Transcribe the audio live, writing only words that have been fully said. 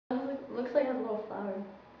looks like it has a little flower.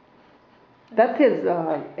 That's his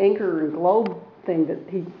anchor and globe thing that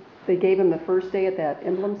they gave him the first day at that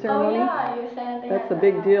emblem ceremony. Oh yeah, you were saying that's a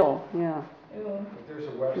big deal. Yeah. Ooh. If there's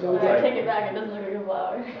a website. I take it back. It doesn't look like a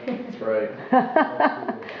flower. That's right.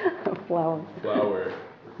 A flower. Flower.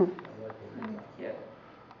 Cute.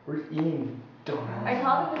 Where's Ian? I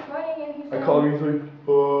called him this morning and he said. I called him. He's like,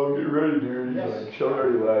 "Oh, I'm getting ready, dude." He's like, "Shelly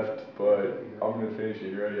already left, but I'm gonna finish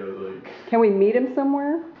it. You ready?" I was like, "Can we meet him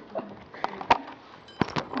somewhere?" It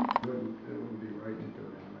wouldn't be right to do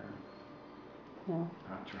it in there. No.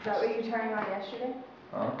 Is that what you turned on yesterday?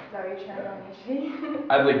 "Huh?" Is that what you turned on yesterday?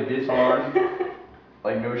 I had like this on,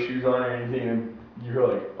 like no shoes on or anything, and you're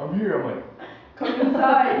like, "I'm here." I'm like, Come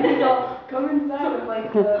inside. He's all, come inside. I'm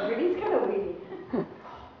like, Brittany's kind of weedy.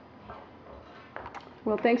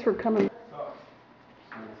 Well, thanks for coming. So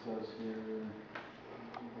it says here.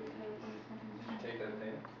 "Take that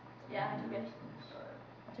thing." Yeah, I took it.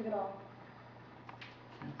 I took it all.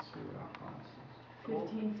 Let's see what our cost is.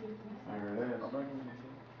 15.50. There it is.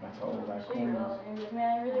 That's all of that There you coins. go. Man,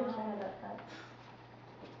 I really wish I had that pet.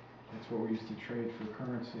 That's what we used to trade for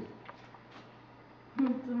currency.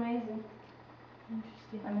 It's amazing.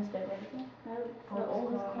 Interesting. I missed it, right? That's the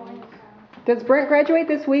oldest coin. Does Brent graduate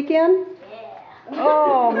this weekend? Yeah.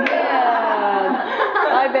 Oh man!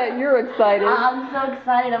 I bet you're excited. I'm so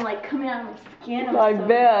excited. I'm like coming out of my skin. I'm I so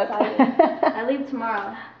bet. excited. I leave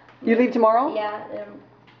tomorrow. You leave tomorrow? Yeah.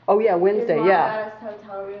 Oh yeah, Wednesday. Mom Yeah. got us a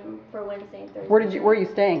hotel room for Wednesday and Thursday. Where are you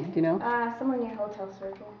staying? Do you know? Somewhere near Hotel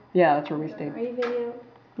Circle. Yeah, that's where we stayed. Are you video?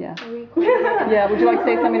 Yeah. Are we recording? Yeah. Would you like to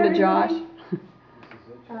say something to Josh?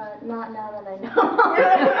 Not now that I know.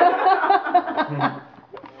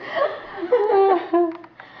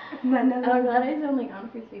 I'm glad I was only gone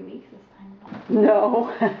for 3 weeks this time. No.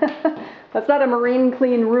 That's not a marine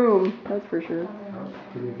clean room, that's for sure.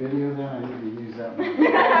 Can you video that? I need to use that one.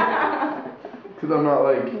 Cause I'm not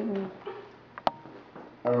like,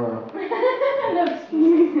 I don't know.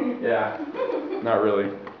 Yeah, not really.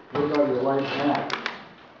 What about your life hat?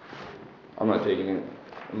 I'm not taking it.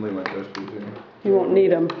 I'm leaving my toast boots in. You won't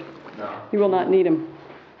need them. No. You will not need them.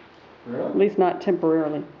 Really? At least not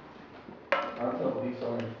temporarily. I thought these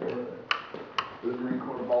on for the Marine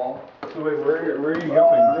Corps ball. So wait, where are you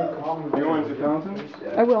going? You going to Pendleton?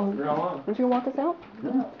 Yeah. I will. You're on. Aren't you gonna walk us out?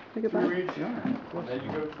 Yeah. Say goodbye. 2 weeks? Yeah. Then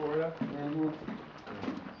you go to Florida?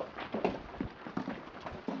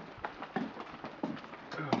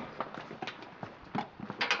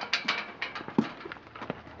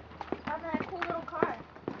 How's that cool little car?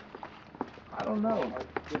 I don't know. I'm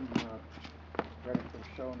getting ready for the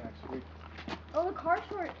show next week. Oh, the car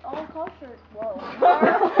short. Oh, car short. Whoa.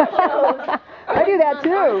 I do that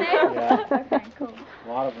too. Yeah. Okay, cool. A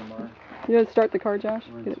lot of them are. You gonna start the car, Josh?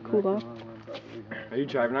 Get it cooled off? Are you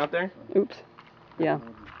driving out there? Oops. Yeah.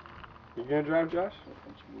 You gonna drive, Josh?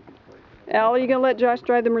 Al, are you gonna let Josh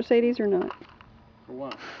drive the Mercedes or not? For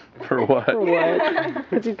what? For what? For what?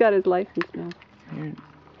 Because he's got his license now.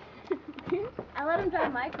 I let him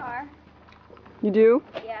drive my car. You do?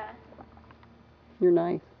 Yeah. You're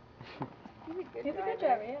nice. He's a good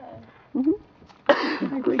driver, yeah. Mhm.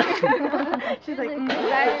 I agree. She's like,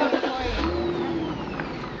 driving before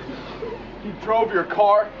You drove your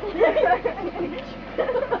car?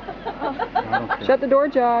 Shut the door,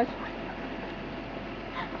 Josh.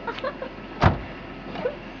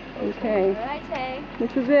 Okay. Alright, Tay.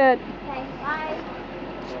 This is it. Okay, bye.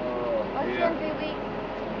 I'll see you in 3 weeks.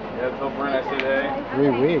 Yeah, tell Brent I said hey. 3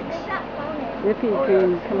 Okay, weeks. take that phone in. If he Oh, can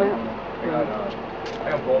yeah. come out. I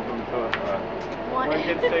got both of them too. One. When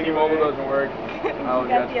kids say the mobile doesn't work, I'll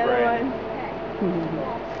get the other one.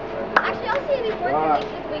 Actually, I'll see you before 3 weeks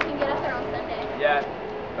if we can get up there on Sunday. Yeah,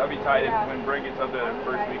 that'd be tight if when Brent gets up there the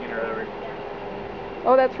first weekend or whatever.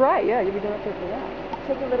 Oh, that's right. Yeah, you'll be going up there for that.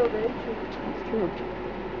 Take a little bit. That's true.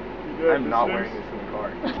 I'm not wearing this in the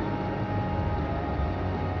car.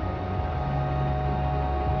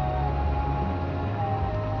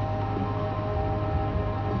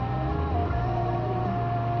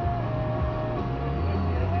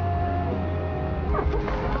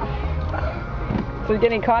 So you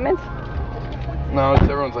get any comments? No, it's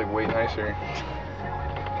everyone's like way nicer.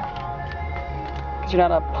 Because you're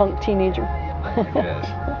not a punk teenager. Yes.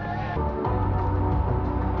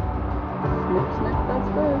 Snip, snip, that's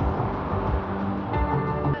good.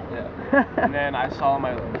 Yeah. And then I saw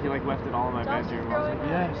he like left it all in my bedroom. I was like,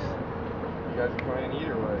 yes. You guys coming in and eat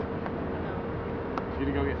or what? You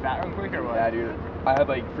gonna go get fat real quick or what? Yeah, dude. I had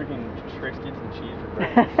like freaking Triscuits and cheese for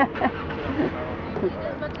breakfast.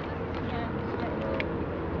 As much as this can.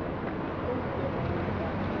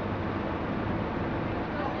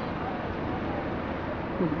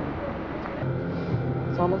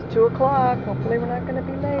 So almost 2 o'clock. Hopefully we're not gonna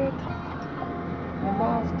be late. We're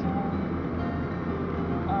lost.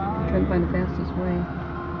 Trying to find the fastest way.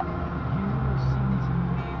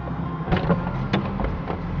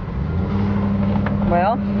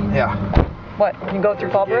 Well? Yeah. What? You can go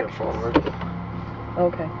through Fallbrook?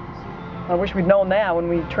 Okay. I wish we'd known that when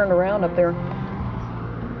we turned around up there.